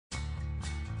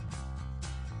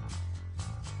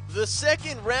The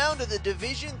second round of the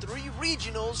Division III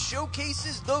Regionals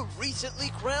showcases the recently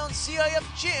crowned CIF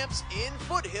champs in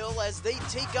Foothill as they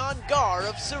take on Gahr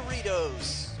of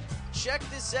Cerritos. Check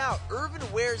this out, Irvin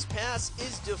Ware's pass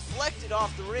is deflected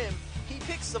off the rim, he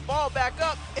picks the ball back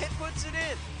up and puts it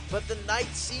in. But the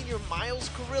Knights senior Myles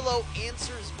Carrillo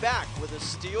answers back with a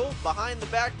steal, behind the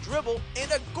back dribble,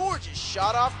 and a gorgeous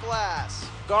shot off glass.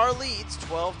 Gahr leads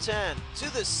 12-10.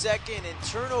 To the second, and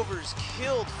turnovers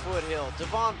killed Foothill.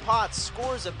 Devon Potts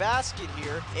scores a basket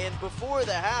here, and before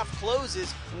the half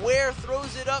closes, Ware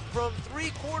throws it up from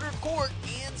three-quarter court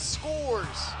and scores.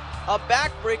 A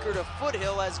backbreaker to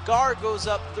Foothill as Gahr goes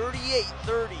up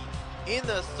 38-30. In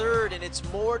the third, and it's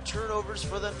more turnovers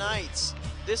for the Knights.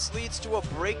 This leads to a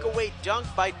breakaway dunk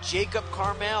by Jacob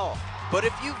Carmel. But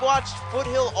if you've watched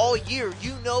Foothill all year,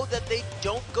 you know that they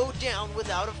don't go down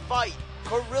without a fight.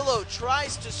 Carrillo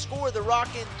tries to score the rock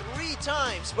in 3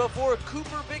 times before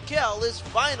Cooper Bickel is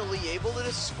finally able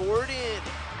to score it in.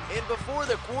 And before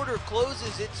the quarter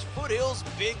closes, it's Foothill's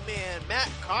big man, Matt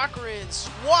Cochran,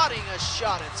 swatting a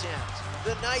shot attempt.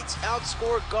 The Knights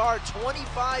outscore Gahr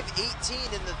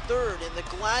 25-18 in the third, and the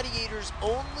Gladiators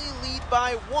only lead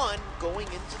by 1 going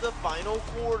into the final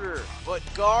quarter. But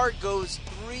Gahr goes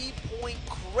 3-point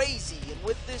crazy, and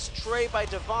with this tray by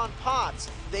Devon Potts,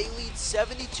 they lead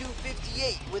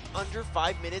 72-58 with under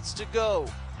 5 minutes to go.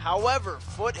 However,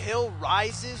 Foothill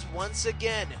rises once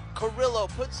again. Carrillo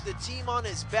puts the team on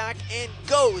his back and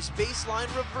goes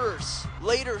baseline reverse.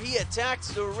 Later, he attacks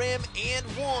the rim and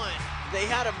won. They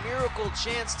had a miracle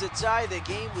chance to tie the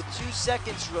game with 2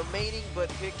 seconds remaining, but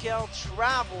Bickel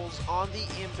travels on the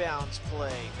inbounds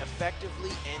play,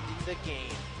 effectively ending the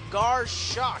game. Gahr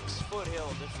shocks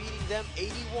Foothill, defeating them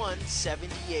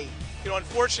 81-78.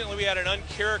 Unfortunately, we had an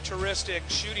uncharacteristic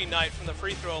shooting night from the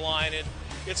free throw line, and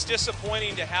it's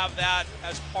disappointing to have that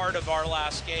as part of our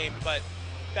last game. But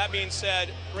that being said,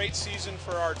 great season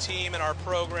for our team and our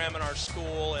program and our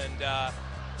school, and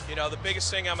the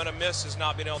biggest thing I'm going to miss is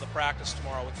not being able to practice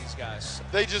tomorrow with these guys.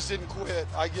 They just didn't quit.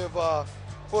 I give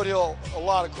Foothill a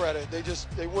lot of credit.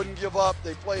 They wouldn't give up.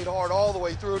 They played hard all the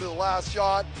way through to the last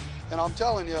shot, and I'm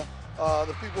telling you,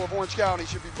 the people of Orange County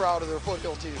should be proud of their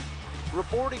Foothill team.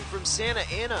 Reporting from Santa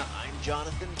Ana, I'm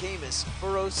Jonathan Khamis for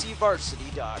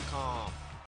OCVarsity.com.